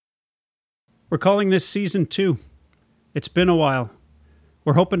We're calling this Season 2. It's been a while.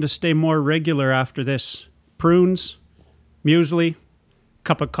 We're hoping to stay more regular after this. Prunes, muesli,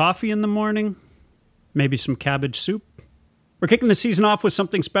 cup of coffee in the morning, maybe some cabbage soup. We're kicking the season off with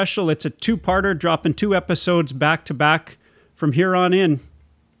something special. It's a two-parter, dropping 2 episodes back to back from here on in.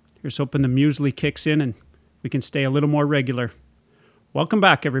 Here's hoping the muesli kicks in and we can stay a little more regular. Welcome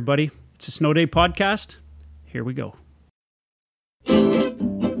back, everybody. It's a Snow Day podcast. Here we go.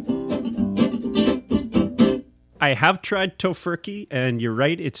 I have tried tofurkey, and you're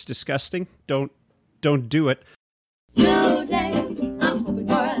right, it's disgusting. Don't do it. Snow day, I'm hoping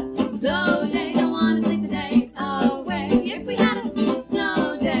for a snow day. Don't want to sleep the day away. If we had a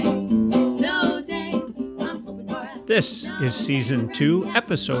snow day, I'm hoping for a This is Season 2,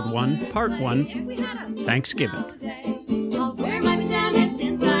 Episode 1, Part 1, Thanksgiving. I'll wear my pajamas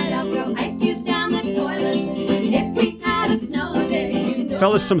inside out, throw ice cubes down the toilet. If we had a snow day, you know.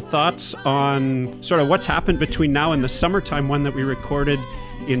 Fellas, some thoughts on sort of what's happened between now and the summertime one that we recorded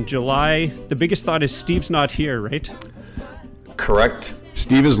in July. The biggest thought is Steve's not here, right? Correct.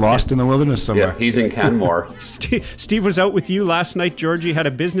 Steve is lost in the wilderness somewhere. Yeah, he's in Canmore. Steve was out with you last night. Georgie had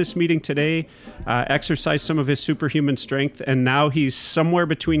a business meeting today, exercised some of his superhuman strength, and now he's somewhere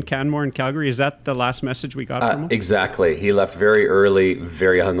between Canmore and Calgary. Is that the last message we got from him? Exactly. He left very early,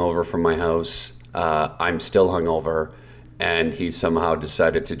 very hungover from my house. I'm still hungover, and he somehow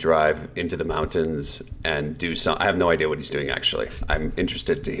decided to drive into the mountains and do some. I have no idea what he's doing, actually. I'm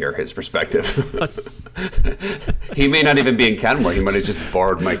interested to hear his perspective. He may not even be in Canmore. He might have just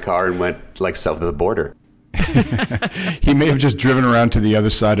borrowed my car and went like south of the border. He may have just driven around to the other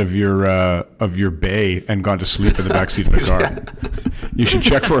side of your bay and gone to sleep in the backseat of the car. You should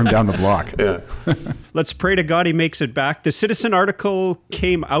check for him down the block. Yeah. Let's pray to God he makes it back. The Citizen article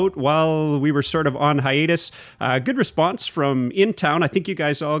came out while we were sort of on hiatus. Good response from in town. I think you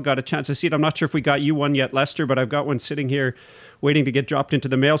guys all got a chance to see it. I'm not sure if we got you one yet, Lester, but I've got one sitting here waiting to get dropped into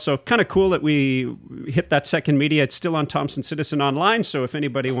the mail. So kind of cool that we hit that second media. It's still on Thompson Citizen online. So if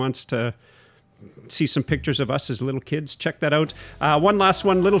anybody wants to see some pictures of us as little kids, check that out. One last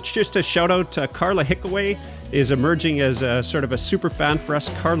one, just a shout out to Carla Hickaway is emerging as a sort of a super fan for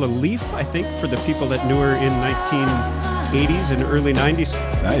us. Carla Leaf, I think, for the people that knew her in 1980s and early 90s.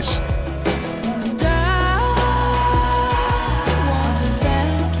 Nice.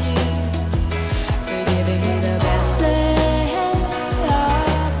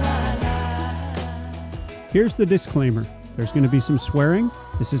 Here's the disclaimer. There's going to be some swearing.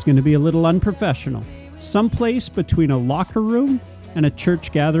 This is going to be a little unprofessional. Someplace between a locker room and a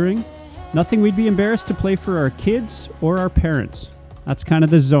church gathering. Nothing we'd be embarrassed to play for our kids or our parents. That's kind of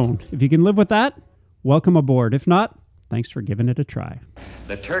the zone. If you can live with that, welcome aboard. If not, thanks for giving it a try.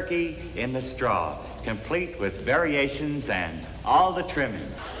 The turkey in the straw, complete with variations and all the trimming.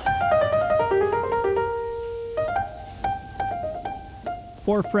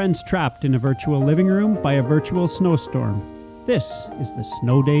 4 friends trapped in a virtual living room by a virtual snowstorm. This is the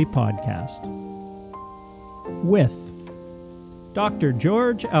Snow Day podcast. With Dr.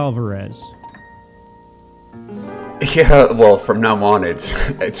 George Alvarez. Yeah, well, from now on,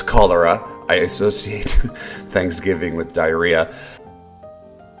 it's cholera. I associate Thanksgiving with diarrhea.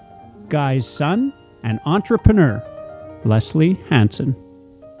 Guy's son and entrepreneur, Leslie Hansen.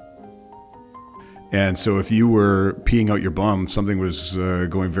 And so if you were peeing out your bum, something was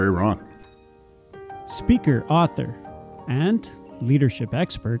going very wrong. Speaker, author, and leadership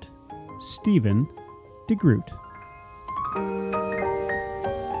expert, Stephen DeGroot.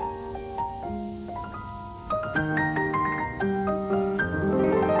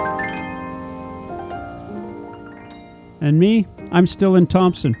 And me, I'm still in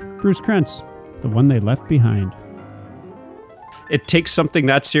Thompson, Bruce Krentz, the one they left behind. It takes something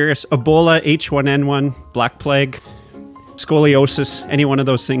that serious, Ebola, H1N1, Black Plague, scoliosis, any one of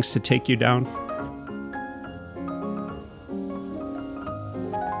those things to take you down.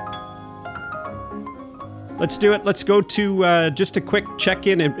 Let's do it. Let's go to just a quick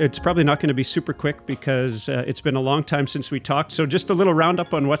check-in. It's probably not going to be super quick because it's been a long time since we talked. So just a little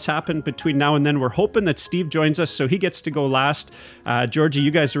roundup on what's happened between now and then. We're hoping that Steve joins us, so he gets to go last. Georgie,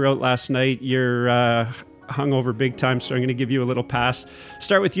 you guys were out last night. You're hungover big time, so I'm going to give you a little pass.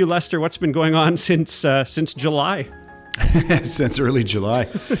 Start with you, Lester. What's been going on since July? Since early July.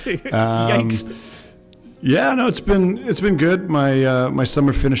 Yikes. Yeah, no, it's been good. My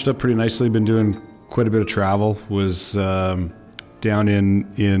summer finished up pretty nicely. Been doing quite a bit of travel. Was down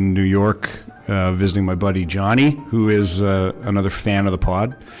in New York visiting my buddy Johnny, who is another fan of the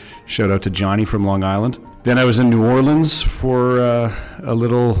pod. Shout out to Johnny from Long Island. Then I was in New Orleans for a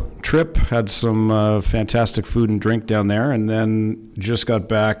little trip, had some fantastic food and drink down there, and then just got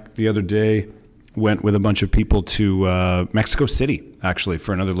back the other day went with a bunch of people to Mexico City, actually,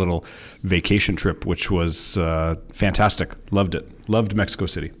 for another little vacation trip, which was fantastic. Loved it. Loved Mexico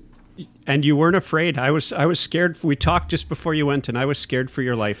City. And you weren't afraid. I was scared. We talked just before you went, and I was scared for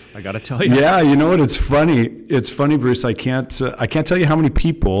your life. I got to tell you. Yeah, you know what? It's funny. It's funny, Bruce. I can't tell you how many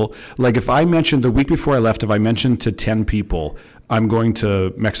people. Like, if I mentioned the week before I left, if I mentioned to 10 people, I'm going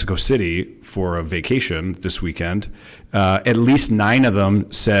to Mexico City for a vacation this weekend, at least 9 of them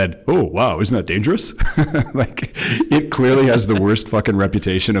said, "Oh, wow, isn't that dangerous?" Like, it clearly has the worst fucking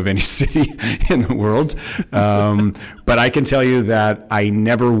reputation of any city in the world. But I can tell you that I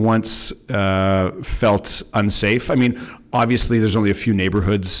never once felt unsafe. I mean, obviously, there's only a few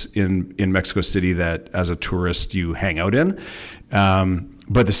neighborhoods in Mexico City that, as a tourist, you hang out in.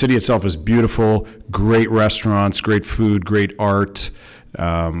 But the city itself is beautiful, great restaurants, great food, great art,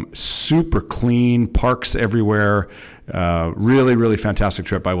 super clean, parks everywhere. Really, really fantastic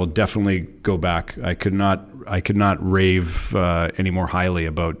trip. I will definitely go back. I could not rave any more highly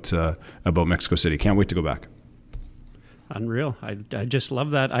about Mexico City. Can't wait to go back. Unreal. I just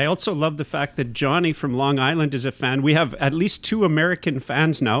love that. I also love the fact that Johnny from Long Island is a fan. We have at least 2 American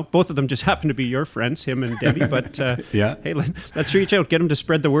fans now. Both of them just happen to be your friends, him and Debbie. But yeah. Hey, let's reach out, get them to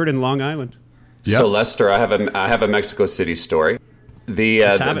spread the word in Long Island. Yeah. So Lester, I have a Mexico City story.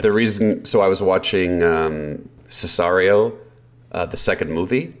 The reason, so I was watching Cesario, the second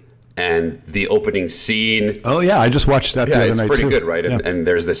movie, and the opening scene. Oh yeah, I just watched that the other night too. Yeah, it's pretty good, right? Yeah. And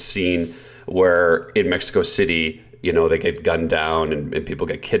there's this scene where in Mexico City, you know, they get gunned down and people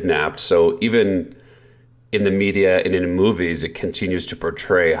get kidnapped. So even in the media and in movies, it continues to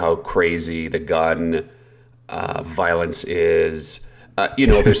portray how crazy the gun violence is.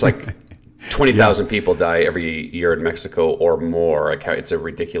 There's like 20,000 people die every year in Mexico or more. It's a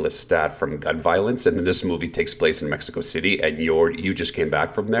ridiculous stat from gun violence. And then this movie takes place in Mexico City, and you just came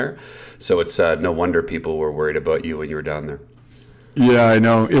back from there. So it's no wonder people were worried about you when you were down there. Yeah, I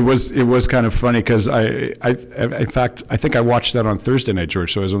know. It was kind of funny because in fact, I think I watched that on Thursday night,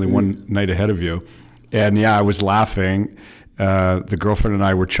 George. So I was only one night ahead of you, and yeah, I was laughing. The girlfriend and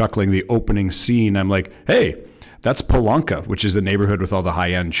I were chuckling. The opening scene, I'm like, "Hey, that's Polanca," which is the neighborhood with all the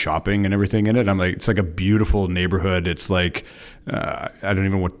high-end shopping and everything in it. I'm like, it's like a beautiful neighborhood. It's like I don't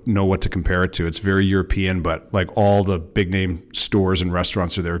even know what to compare it to. It's very European, but like all the big-name stores and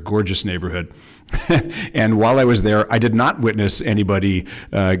restaurants are there. Gorgeous neighborhood. And while I was there, I did not witness anybody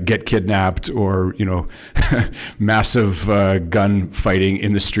get kidnapped or, massive gun fighting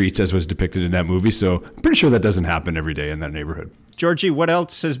in the streets as was depicted in that movie. So I'm pretty sure that doesn't happen every day in that neighborhood. Georgie, what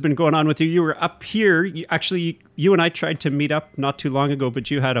else has been going on with you? You were up here. You and I tried to meet up not too long ago,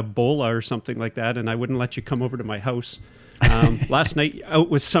 but you had Ebola or something like that, and I wouldn't let you come over to my house. Last night out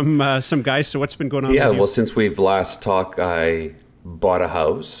with some guys. So what's been going on? Yeah, with you? Well, since we've last talked, I bought a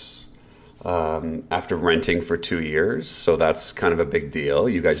house after renting for 2 years. So that's kind of a big deal.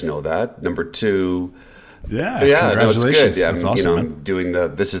 You guys know that. Number 2. Yeah, no, it's good. Yeah, that's awesome. I'm doing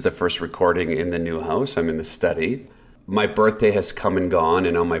this is the first recording in the new house. I'm in the study. My birthday has come and gone,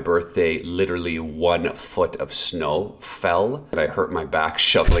 and on my birthday, literally 1 foot of snow fell, and I hurt my back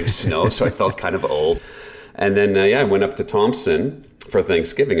shoveling snow, so I felt kind of old. And then, I went up to Thompson for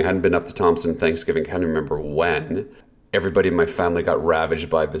Thanksgiving. I hadn't been up to Thompson Thanksgiving. I can't remember when. Everybody in my family got ravaged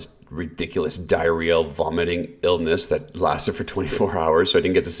by this ridiculous diarrheal vomiting illness that lasted for 24 hours. So I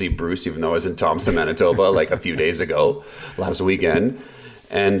didn't get to see Bruce, even though I was in Thompson, Manitoba, like a few days ago, last weekend.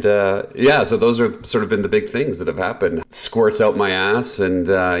 And so those are sort of been the big things that have happened. Squirts out my ass and,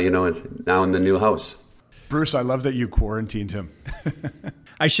 now in the new house. Bruce, I love that you quarantined him.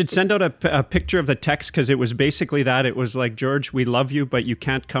 I should send out a picture of the text because it was basically that. It was like, George, we love you, but you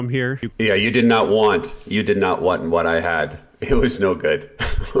can't come here. Yeah, you did not want what I had. It was no good.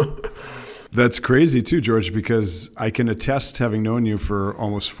 That's crazy too, George, because I can attest, having known you for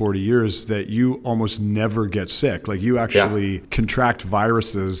almost 40 years, that you almost never get sick. Like you actually contract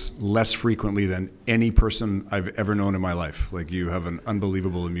viruses less frequently than any person I've ever known in my life. Like you have an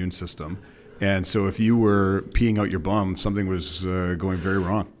unbelievable immune system. And so if you were peeing out your bum, something was going very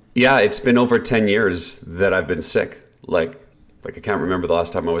wrong. Yeah, it's been over 10 years that I've been sick. Like I can't remember the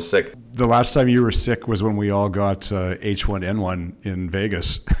last time I was sick. The last time you were sick was when we all got H1N1 in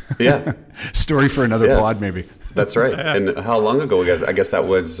Vegas. Yeah. Story for another pod, maybe. That's right. And how long ago, guys? I guess that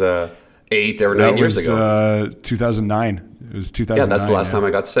was 8 or 9 years ago. 2009. It was 2009. Yeah, that's the last time I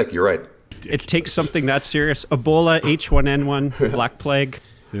got sick. You're right. It takes something that serious. Ebola, H1N1, Black Plague.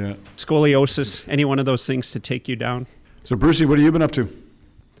 Yeah. Scoliosis, any one of those things to take you down. So, Brucey, what have you been up to?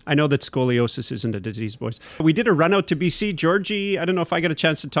 I know that scoliosis isn't a disease, boys. We did a run out to BC. Georgie, I don't know if I got a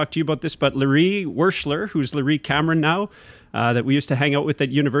chance to talk to you about this, but Larry Werschler, who's Larry Cameron now, that we used to hang out with at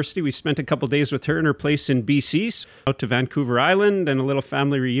university. We spent a couple days with her in her place in BC, out to Vancouver Island, and a little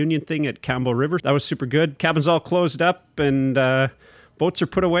family reunion thing at Campbell River. That was super good. Cabin's all closed up, and boats are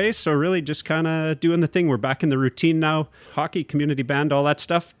put away, so really just kind of doing the thing. We're back in the routine now. Hockey, community band, all that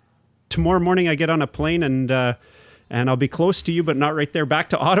stuff. Tomorrow morning I get on a plane and I'll be close to you, but not right there. Back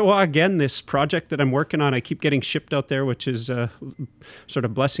to Ottawa again, this project that I'm working on. I keep getting shipped out there, which is sort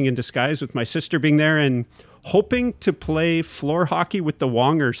of blessing in disguise with my sister being there, and hoping to play floor hockey with the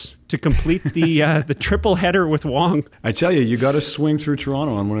Wongers to complete the triple header with Wong. I tell you, you got to swing through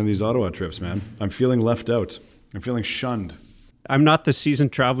Toronto on one of these Ottawa trips, man. I'm feeling left out. I'm feeling shunned. I'm not the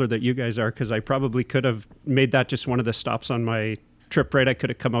seasoned traveler that you guys are, because I probably could have made that just one of the stops on my trip, right? I could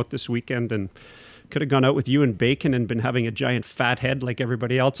have come out this weekend and could have gone out with you and Bacon and been having a giant fat head like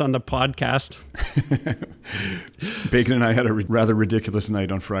everybody else on the podcast. Bacon and I had a rather ridiculous night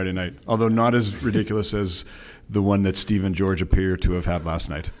on Friday night, although not as ridiculous as the one that Steve and George appear to have had last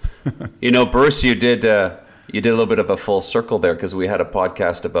night. Bruce, you did a little bit of a full circle there, because we had a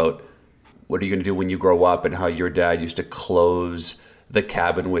podcast about what are you going to do when you grow up, and how your dad used to close the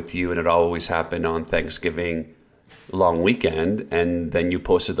cabin with you, and it always happened on Thanksgiving long weekend. And then you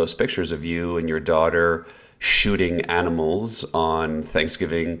posted those pictures of you and your daughter shooting animals on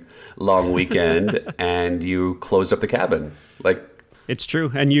Thanksgiving long weekend, and you closed up the cabin. It's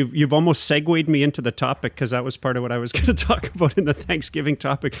true. And you've almost segued me into the topic, because that was part of what I was going to talk about in the Thanksgiving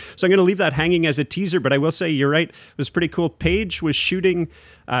topic. So I'm going to leave that hanging as a teaser, but I will say you're right. It was pretty cool. Paige was shooting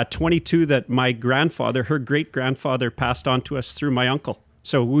 22 that my grandfather, her great-grandfather, passed on to us through my uncle.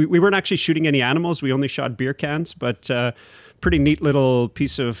 So we weren't actually shooting any animals. We only shot beer cans, but pretty neat little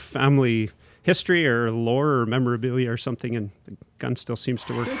piece of family history or lore or memorabilia or something, and the gun still seems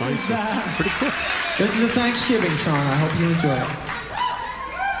to work fine. So pretty cool. This is a Thanksgiving song. I hope you enjoy it.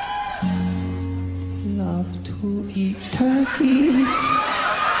 Love to eat turkey.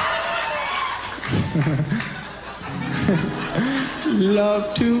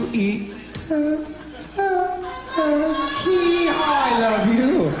 Love to eat turkey. I love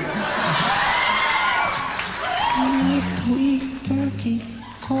you. Love to eat turkey,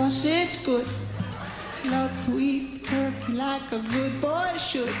 'cause it's good. Love to eat turkey like a good boy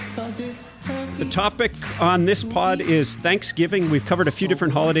should, 'cause it's turkey. The topic on this pod is Thanksgiving. We've covered a few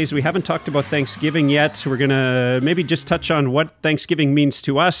different holidays. We haven't talked about Thanksgiving yet. We're going to maybe just touch on what Thanksgiving means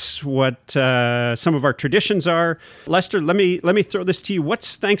to us, what some of our traditions are. Lester, let me throw this to you.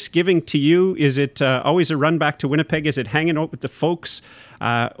 What's Thanksgiving to you? Is it always a run back to Winnipeg? Is it hanging out with the folks?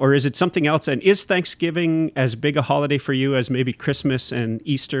 Or is it something else? And is Thanksgiving as big a holiday for you as maybe Christmas and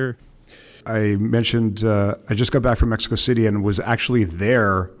Easter? I mentioned I just got back from Mexico City and was actually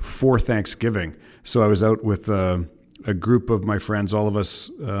there for Thanksgiving. So I was out with a group of my friends, all of us,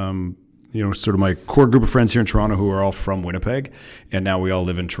 sort of my core group of friends here in Toronto who are all from Winnipeg. And now we all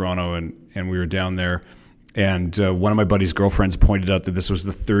live in Toronto, and we were down there. And one of my buddy's girlfriends pointed out that this was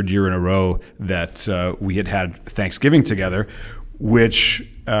the third year in a row that we had Thanksgiving together, which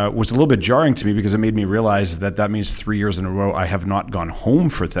was a little bit jarring to me, because it made me realize that means 3 years in a row I have not gone home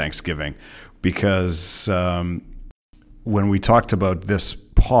for Thanksgiving. Because when we talked about this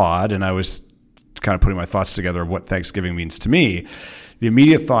pod and I was kind of putting my thoughts together of what Thanksgiving means to me, the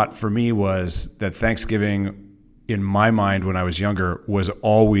immediate thought for me was that Thanksgiving, in my mind when I was younger, was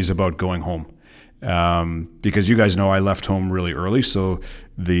always about going home. Because you guys know I left home really early, so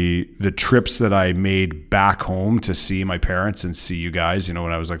the trips that I made back home to see my parents and see you guys, when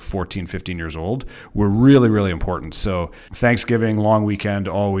I was like 14, 15 years old, were really, really important. So Thanksgiving, long weekend,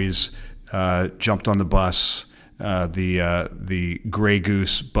 always jumped on the bus, the Grey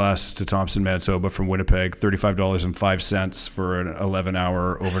Goose bus to Thompson, Manitoba from Winnipeg, $35.05 for an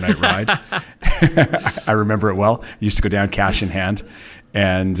 11-hour overnight ride. I remember it well. I used to go down cash in hand.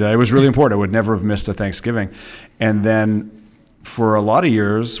 And it was really important. I would never have missed a Thanksgiving. And then for a lot of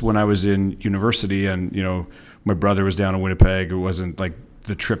years when I was in university and, my brother was down in Winnipeg, it wasn't like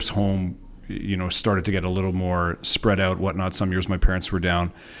the trips home, started to get a little more spread out, whatnot. Some years my parents were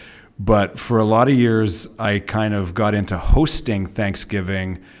down. But for a lot of years, I kind of got into hosting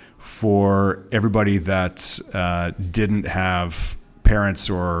Thanksgiving for everybody that didn't have parents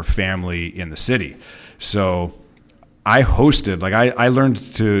or family in the city. So I hosted, I learned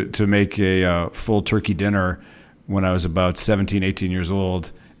to make a full turkey dinner when I was about 17, 18 years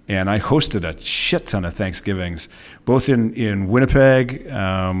old. And I hosted a shit ton of Thanksgivings, both in Winnipeg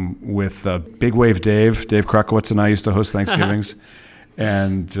with Big Wave Dave Krakowitz and I used to host Thanksgivings.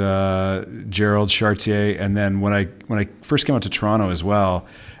 And Gerald Chartier. And then when I first came out to Toronto as well,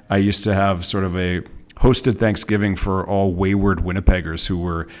 I used to have sort of a hosted Thanksgiving for all wayward Winnipeggers who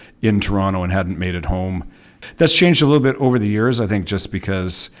were in Toronto and hadn't made it home That's changed a little bit over the years, I think, just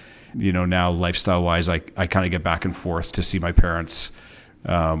because, now lifestyle-wise, I kind of get back and forth to see my parents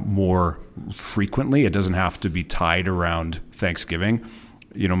more frequently. It doesn't have to be tied around Thanksgiving.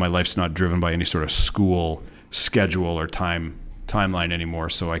 My life's not driven by any sort of school schedule or timeline anymore,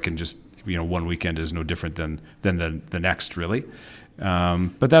 so I can just, one weekend is no different than the next, really.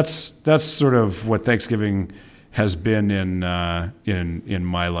 But that's sort of what Thanksgiving has been in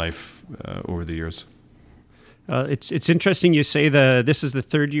my life over the years. It's interesting you say this is the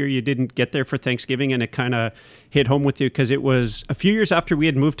third year you didn't get there for Thanksgiving, and it kind of hit home with you because it was a few years after we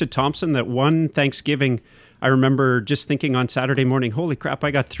had moved to Thompson that one Thanksgiving, I remember just thinking on Saturday morning, holy crap,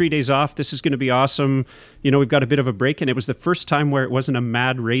 I got 3 days off. This is going to be awesome. We've got a bit of a break. And it was the first time where it wasn't a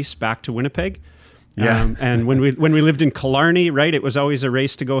mad race back to Winnipeg. Yeah. And when we lived in Killarney, right, it was always a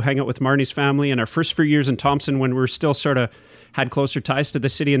race to go hang out with Marnie's family. And our first few years in Thompson, when we were still sort of had closer ties to the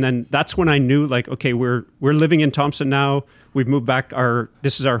city. And then that's when I knew, like, okay, we're living in Thompson now. We've moved back.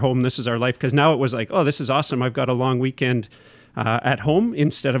 This is our home. This is our life. Because now it was like, oh, this is awesome. I've got a long weekend at home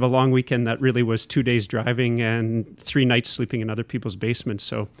instead of a long weekend that really was 2 days driving and 3 nights sleeping in other people's basements.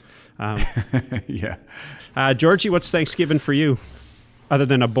 So, yeah. Georgie, what's Thanksgiving for you, other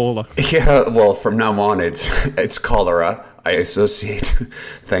than Ebola? Yeah, well, from now on, it's cholera. I associate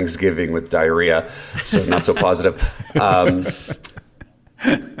Thanksgiving with diarrhea, so not so positive.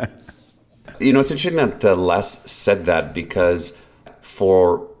 It's interesting that Les said that, because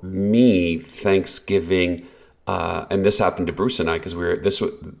for me, Thanksgiving, and this happened to Bruce and I, because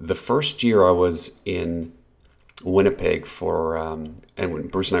the first year I was in Winnipeg and when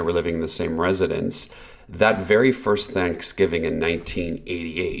Bruce and I were living in the same residence, that very first Thanksgiving in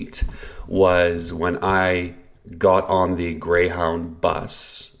 1988 was when I got on the Greyhound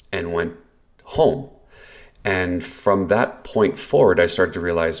bus and went home. And from that point forward, I started to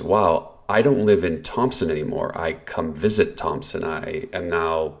realize, wow, I don't live in Thompson anymore. I come visit Thompson. I am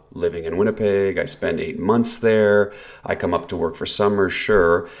now living in Winnipeg. I spend 8 months there. I come up to work for summer,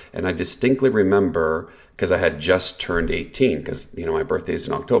 sure. And I distinctly remember, because I had just turned 18, because, my birthday is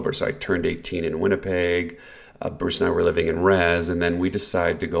in October. So I turned 18 in Winnipeg. Bruce and I were living in Res, and then we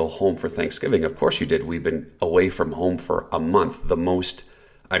decided to go home for Thanksgiving. Of course you did. We've been away from home for a month, the most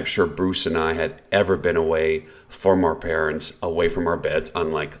I'm sure Bruce and I had ever been away from our parents, away from our beds,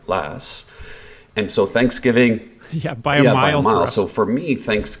 unlike Les. And so Thanksgiving... Yeah, by a mile. So for me,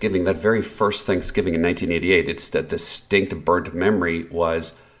 Thanksgiving, that very first Thanksgiving in 1988, it's that distinct burnt memory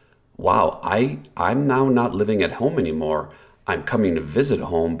was, wow, I'm now not living at home anymore. I'm coming to visit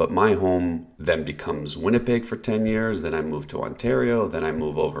home, but my home then becomes Winnipeg for 10 years. Then I move to Ontario. Then I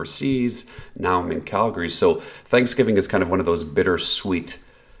move overseas. Now I'm in Calgary. So Thanksgiving is kind of one of those bittersweet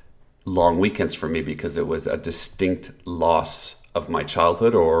long weekends for me, because it was a distinct loss of my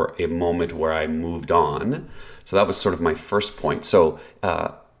childhood, or a moment where I moved on. So that was sort of my first point. So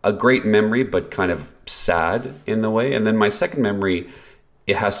a great memory, but kind of sad in the way. And then my second memory,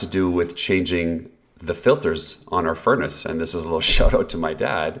 it has to do with changing the filters on our furnace. And this is a little shout out to my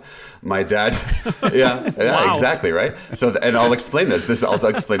dad. My dad, yeah, Wow. Exactly, right? So, and I'll explain this. I'll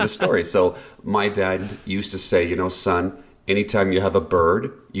explain the story. So my dad used to say, son, anytime you have a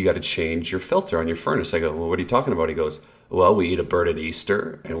bird, you got to change your filter on your furnace. I go, well, what are you talking about? He goes, well, we eat a bird at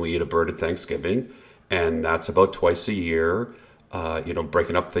Easter and we eat a bird at Thanksgiving. And that's about twice a year,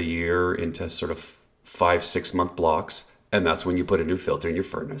 breaking up the year into sort of 5-6 month blocks. And that's when you put a new filter in your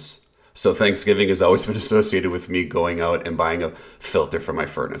furnace. So Thanksgiving has always been associated with me going out and buying a filter for my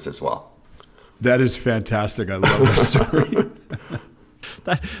furnace as well. That is fantastic. I love that story.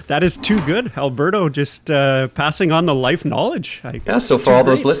 That is too good. Alberto just passing on the life knowledge. So for all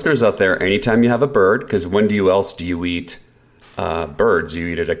those listeners out there, anytime you have a bird, because when else do you eat birds? You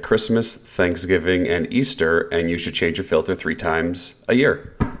eat it at Christmas, Thanksgiving, and Easter, and you should change your filter 3 times a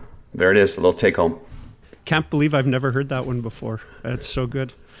year. There it is, a little take home. Can't believe I've never heard that one before. That's so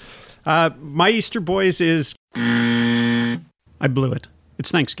good. My Easter boys is... I blew it.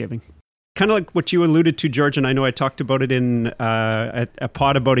 It's Thanksgiving. Kind of like what you alluded to, George, and I know I talked about it in a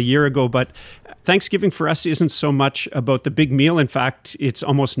pod about a year ago, but Thanksgiving for us isn't so much about the big meal. In fact, it's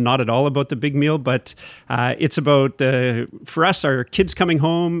almost not at all about the big meal, but it's about, for us, our kids coming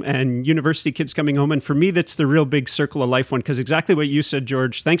home and university kids coming home. And for me, that's the real big circle of life one, because exactly what you said,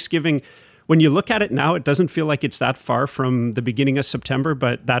 George, Thanksgiving, when you look at it now, it doesn't feel like it's that far from the beginning of September,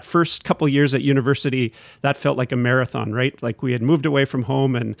 but that first couple years at university, that felt like a marathon, right? Like we had moved away from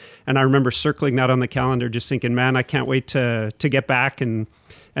home, and I remember circling that on the calendar, just thinking, man, I can't wait to get back and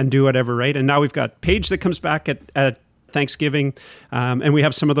do whatever, right? And now we've got Paige that comes back at Thanksgiving. And we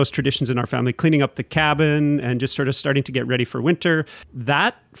have some of those traditions in our family, cleaning up the cabin and just sort of starting to get ready for winter.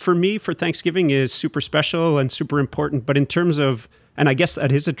 That, for me, for Thanksgiving is super special and super important. But in terms of, and I guess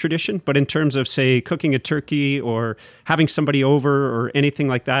that is a tradition, but in terms of, say, cooking a turkey or having somebody over or anything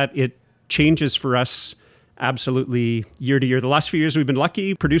like that, it changes for us absolutely year to year. The last few years we've been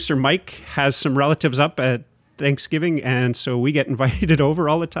lucky. Producer Mike has some relatives up at Thanksgiving, and so we get invited over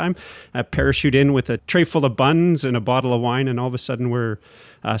all the time. Parachute in with a tray full of buns and a bottle of wine, and all of a sudden we're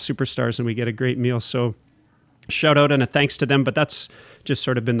superstars and we get a great meal. So shout out and a thanks to them, but that's just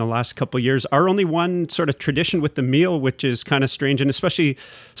sort of been the last couple of years. Our only one sort of tradition with the meal, which is kind of strange, and especially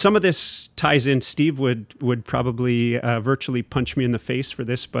some of this ties in, Steve would probably virtually punch me in the face for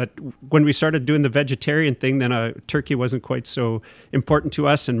this, but when we started doing the vegetarian thing, then turkey wasn't quite so important to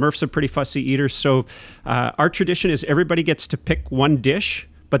us, and Murph's a pretty fussy eater, so our tradition is everybody gets to pick one dish,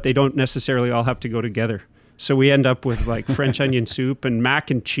 but they don't necessarily all have to go together. So we end up with like French onion soup and mac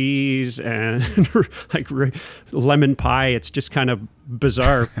and cheese and like lemon pie. It's just kind of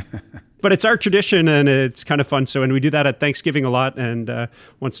bizarre. But it's our tradition and it's kind of fun. So, and we do that at Thanksgiving a lot and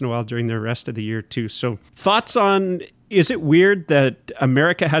once in a while during the rest of the year too. So thoughts on, is it weird that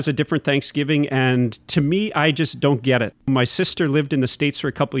America has a different Thanksgiving? And to me, I just don't get it. My sister lived in the States for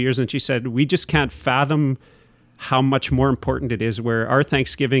a couple of years and she said, we just can't fathom how much more important it is, where our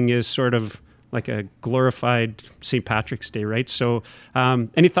Thanksgiving is sort of like a glorified St. Patrick's Day, right? So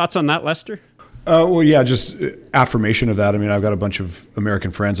any thoughts on that, Lester? Well, yeah, just affirmation of that. I mean, I've got a bunch of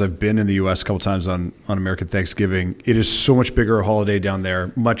American friends. I've been in the U.S. a couple times on American Thanksgiving. It is so much bigger a holiday down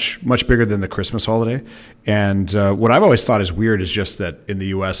there, much bigger than the Christmas holiday. And what I've always thought is weird is just that in the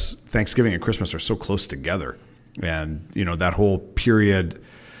U.S., Thanksgiving and Christmas are so close together. And, you know, that whole period,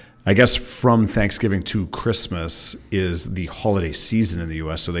 I guess from Thanksgiving to Christmas is the holiday season in the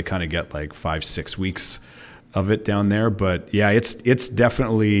U.S., so they kind of get like 5-6 weeks of it down there. But yeah, it's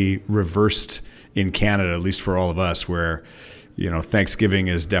definitely reversed in Canada, at least for all of us, where, you know, Thanksgiving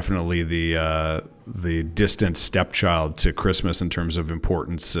is definitely the distant stepchild to Christmas in terms of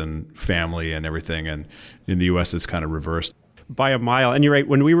importance and family and everything. And in the U.S., it's kind of reversed. By a mile. And you're right,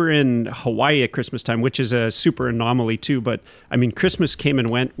 when we were in Hawaii at Christmas time, which is a super anomaly too, but I mean, Christmas came and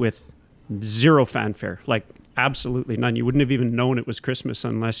went with zero fanfare, like absolutely none. You wouldn't have even known it was Christmas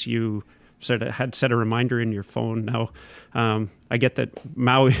unless you sort of had set a reminder in your phone. Now, I get that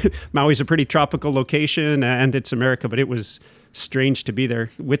Maui's a pretty tropical location and it's America, but it was strange to be there.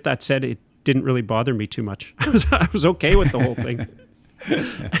 With that said, it didn't really bother me too much. I was okay with the whole thing.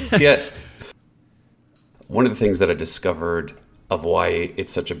 Yeah. One of the things that I discovered of why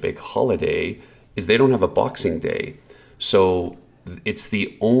it's such a big holiday is they don't have a Boxing Day. So it's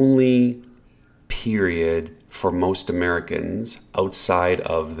the only period for most Americans outside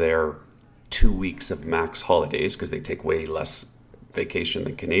of their 2 weeks of max holidays, because they take way less vacation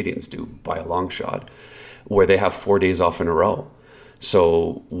than Canadians do by a long shot, where they have 4 days off in a row.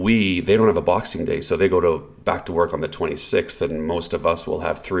 So they don't have a Boxing Day, so they go back to work on the 26th, and most of us will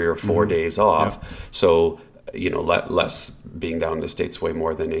have 3 or 4 days off. Yeah. So, you know, Les being down in the States way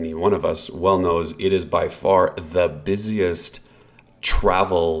more than any one of us well knows, it is by far the busiest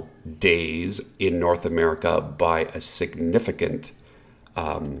travel days in North America by a significant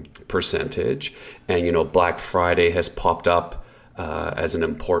percentage. And, you know, Black Friday has popped up as an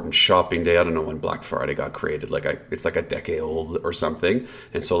important shopping day. I don't know when Black Friday got created. It's like a decade old or something.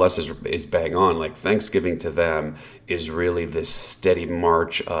 And so Les is bang on. Like, Thanksgiving to them is really this steady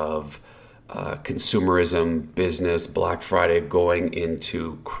march of consumerism, business, Black Friday going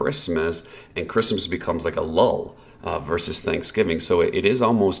into Christmas, and Christmas becomes like a lull versus Thanksgiving. So it is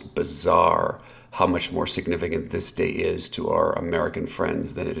almost bizarre how much more significant this day is to our American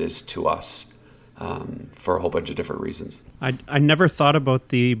friends than it is to us. For a whole bunch of different reasons. I never thought about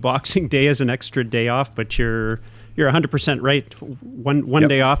the Boxing Day as an extra day off, but you're 100% right. One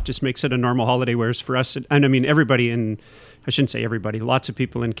day off just makes it a normal holiday, whereas for us, and I mean everybody I shouldn't say everybody, lots of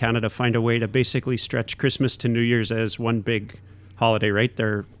people in Canada find a way to basically stretch Christmas to New Year's as one big holiday, right?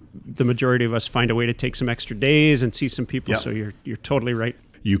 The majority of us find a way to take some extra days and see some people, so you're totally right.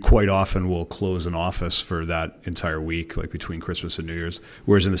 You quite often will close an office for that entire week, like between Christmas and New Year's,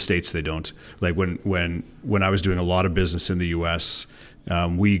 whereas in the States they don't. Like when I was doing a lot of business in the U.S.,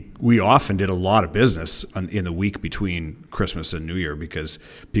 we often did a lot of business in the week between Christmas and New Year because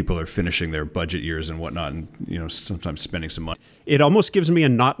people are finishing their budget years and whatnot, and, you know, sometimes spending some money. It almost gives me a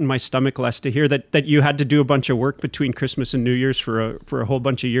knot in my stomach, Les, to hear that you had to do a bunch of work between Christmas and New Year's for a whole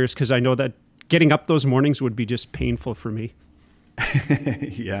bunch of years, because I know that getting up those mornings would be just painful for me.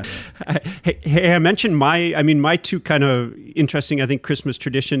 Yeah. Hey, I mentioned my two kind of interesting, I think, Christmas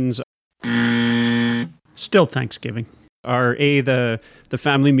traditions. Still Thanksgiving. are the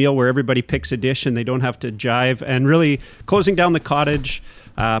family meal where everybody picks a dish and they don't have to jive, and really closing down the cottage,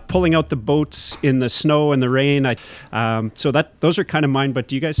 pulling out the boats in the snow and the rain. So those are kind of mine. But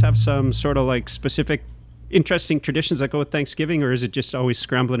do you guys have some sort of like specific interesting traditions that go with Thanksgiving, or is it just always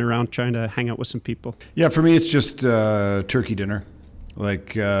scrambling around trying to hang out with some people? Yeah, for me, it's just turkey dinner.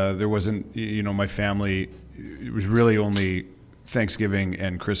 Like there wasn't, my family, it was really only Thanksgiving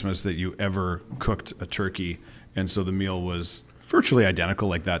and Christmas that you ever cooked a turkey. And so the meal was virtually identical.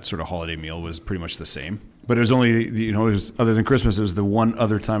 Like that sort of holiday meal was pretty much the same. But it was only, it was, other than Christmas, it was the one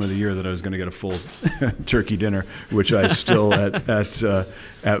other time of the year that I was going to get a full turkey dinner, which I still at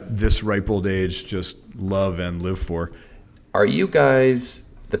this ripe old age just love and live for. Are you guys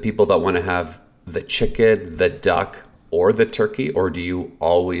the people that want to have the chicken, the duck, or the turkey, or do you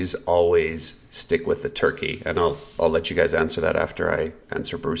always stick with the turkey? And I'll let you guys answer that after I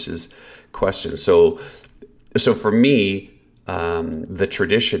answer Bruce's question. So for me, the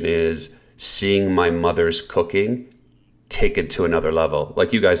tradition is seeing my mother's cooking take it to another level.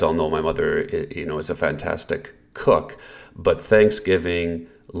 Like you guys all know, my mother, is a fantastic cook, but Thanksgiving,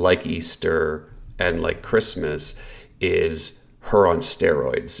 like Easter and like Christmas, is her on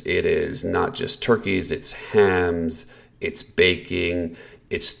steroids. It is not just turkeys, it's hams, it's baking,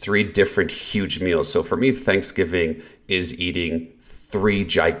 it's 3 different huge meals. So for me, Thanksgiving is eating 3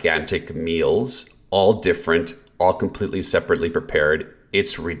 gigantic meals, all different, all completely separately prepared.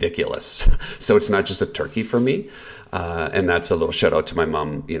 It's ridiculous. So it's not just a turkey for me. And that's a little shout out to my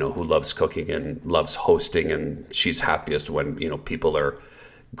mom, who loves cooking and loves hosting. And she's happiest when, people are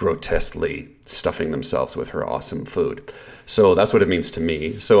grotesquely stuffing themselves with her awesome food. So that's what it means to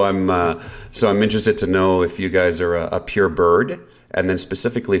me. So I'm interested to know if you guys are a pure bird. And then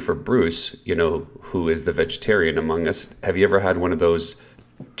specifically for Bruce, who is the vegetarian among us, have you ever had one of those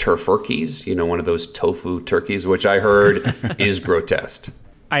tofurkeys, one of those tofu turkeys, which I heard is grotesque?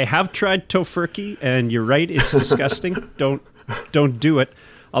 I have tried tofurkey, and you're right, it's disgusting. Don't do it.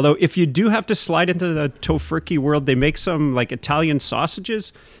 Although if you do have to slide into the tofurkey world, they make some like Italian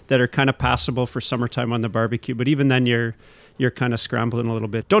sausages that are kind of passable for summertime on the barbecue. But even then, you're kind of scrambling a little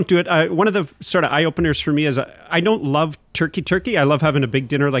bit. Don't do it. One of the sort of eye openers for me is I don't love turkey. I love having a big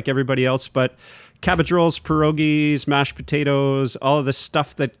dinner like everybody else, but cabbage rolls, pierogies, mashed potatoes, all of the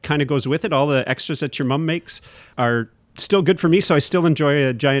stuff that kind of goes with it, all the extras that your mom makes are still good for me. So I still enjoy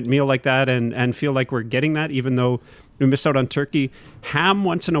a giant meal like that and feel like we're getting that, even though we miss out on turkey. Ham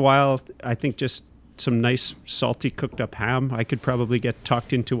once in a while, I think just some nice salty cooked up ham. I could probably get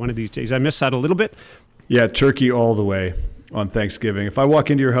talked into one of these days. I miss that a little bit. Yeah, turkey all the way on Thanksgiving. If I walk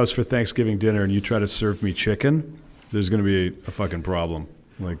into your house for Thanksgiving dinner and you try to serve me chicken, there's going to be a fucking problem.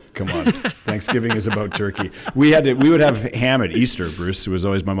 Like, come on. Thanksgiving is about turkey. We would have ham at Easter, Bruce. It was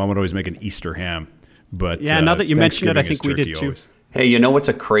always, my mom would always make an Easter ham. But yeah, now that you mention it, I think we did too. Always. Hey, what's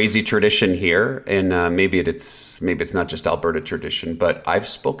a crazy tradition here? And maybe it's not just Alberta tradition, but I've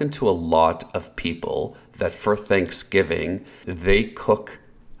spoken to a lot of people that for Thanksgiving, they cook,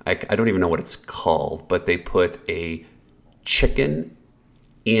 I don't even know what it's called, but they put a chicken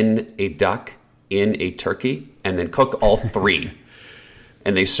in a duck in a turkey and then cook all 3.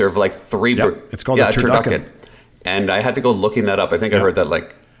 And they serve like 3. Yep, it's called a turducken. And I had to go looking that up. I think I heard that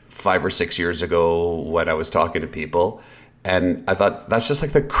like 5 or 6 years ago when I was talking to people. And I thought that's just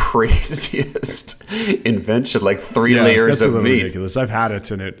like the craziest invention, like 3 layers that's of a little meat. Ridiculous. I've had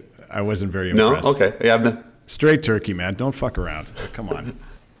it and I wasn't very impressed. No? Okay. Yeah, straight turkey, man. Don't fuck around. Come on.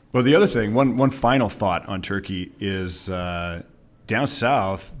 Well, the other thing, one final thought on turkey is down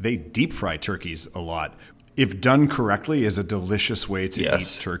south, they deep fry turkeys a lot. If done correctly, is a delicious way to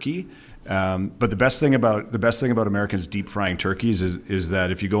eat turkey. But the best thing about Americans deep frying turkeys is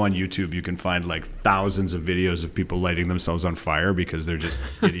that if you go on YouTube, you can find like thousands of videos of people lighting themselves on fire because they're just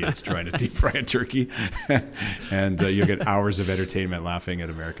idiots trying to deep fry a turkey, and you'll get hours of entertainment laughing at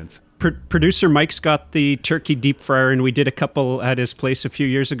Americans. Producer Mike's got the turkey deep fryer, and we did a couple at his place a few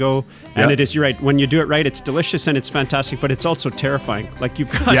years ago. And it is, you're right, when you do it right, it's delicious and it's fantastic, but it's also terrifying. Like you've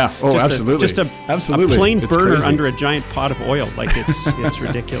got absolutely. A plain it's burner crazy. under a giant pot of oil. Like it's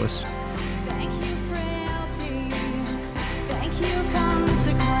ridiculous. Thank you, frailty. Thank you,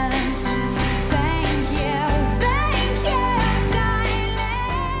 consequence. Thank you, silence.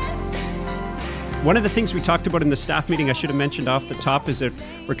 One of the things we talked about in the staff meeting, I should have mentioned off the top, is that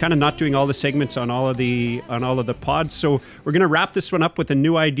we're kind of not doing all the segments on all of the pods. So we're going to wrap this one up with a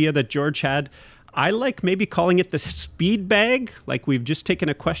new idea that George had. I like maybe calling it the speed bag. Like we've just taken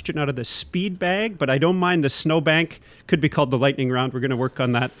a question out of the speed bag, but I don't mind the snowbank. Could be called the lightning round. We're going to work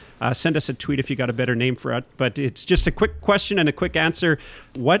on that. Send us a tweet if you got a better name for it. But it's just a quick question and a quick answer.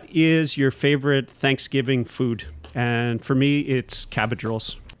 What is your favorite Thanksgiving food? And for me, it's cabbage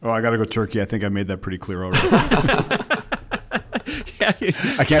rolls. Oh, I got to go turkey. I think I made that pretty clear already. Yeah,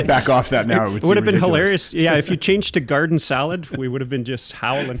 I can't back off that now. it would have been hilarious. Yeah, if you changed to garden salad, we would have been just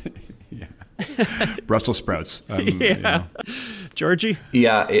howling. Brussels sprouts. Yeah. Georgie?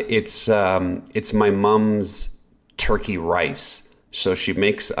 Yeah, it's my mom's turkey rice. So she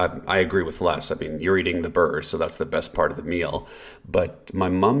makes, I agree with Les. I mean, you're eating the burr, so that's the best part of the meal. But my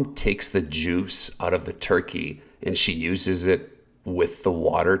mom takes the juice out of the turkey and she uses it with the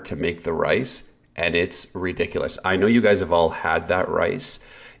water to make the rice. And it's ridiculous. I know you guys have all had that rice.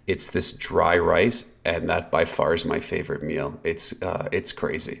 It's this dry rice, and that by far is my favorite meal. It's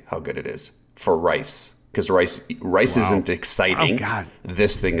crazy how good it is for rice. Because rice isn't exciting. Oh, God.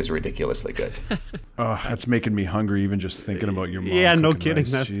 This thing is ridiculously good. Oh, that's making me hungry even just thinking about your mom. Yeah, no cooking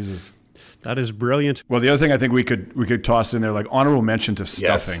kidding. rice. Jesus. That is brilliant. Well, the other thing I think we could toss in there, like honorable mention to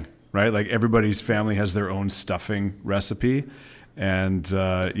stuffing, right? Like everybody's family has their own stuffing recipe. And,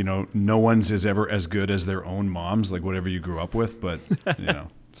 no one's is ever as good as their own mom's, like whatever you grew up with. But,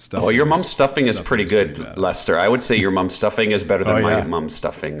 stuffing. Oh, your mom's stuffing is pretty good, bad. Lester. I would say your mom's stuffing is better than Oh, my yeah. mom's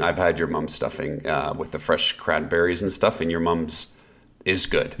stuffing. I've had your mom's stuffing with the fresh cranberries and stuff, and your mom's is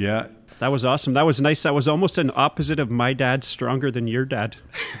good. Yeah. That was awesome. That was nice. That was almost an opposite of my dad's stronger than your dad.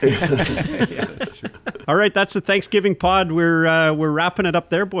 That's true. All right, that's the Thanksgiving pod. We're wrapping it up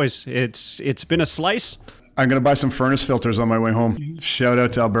there, boys. It's been a slice. I'm going to buy some furnace filters on my way home. Shout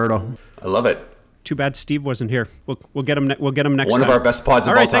out to Alberto. I love it. Too bad Steve wasn't here. We'll get him. We'll get him next One time. of our best pods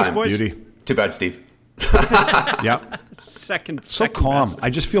All of right, all time. thanks, boys. Beauty. Too bad, Steve. Yeah. Second, So second calm. best. I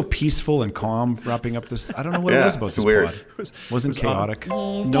just feel peaceful and calm wrapping up this. I don't know what Yeah, it was about it's this weird. pod. Wasn't chaotic.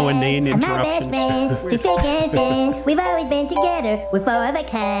 No inane interruptions. We shake hands, we've always been together. We're four of a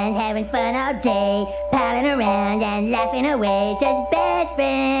kind, having fun all day, palling around and laughing away. Just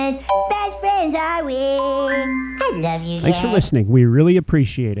best friends are we. I love you. Thanks for Dad. listening. We really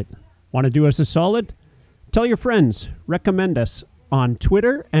appreciate it. Want to do us a solid? Tell your friends. Recommend us on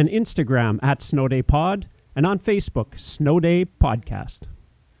Twitter and Instagram at SnowDayPod and on Facebook, Snowday Podcast.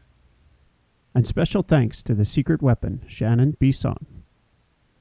 And special thanks to the secret weapon, Shannon Bisson.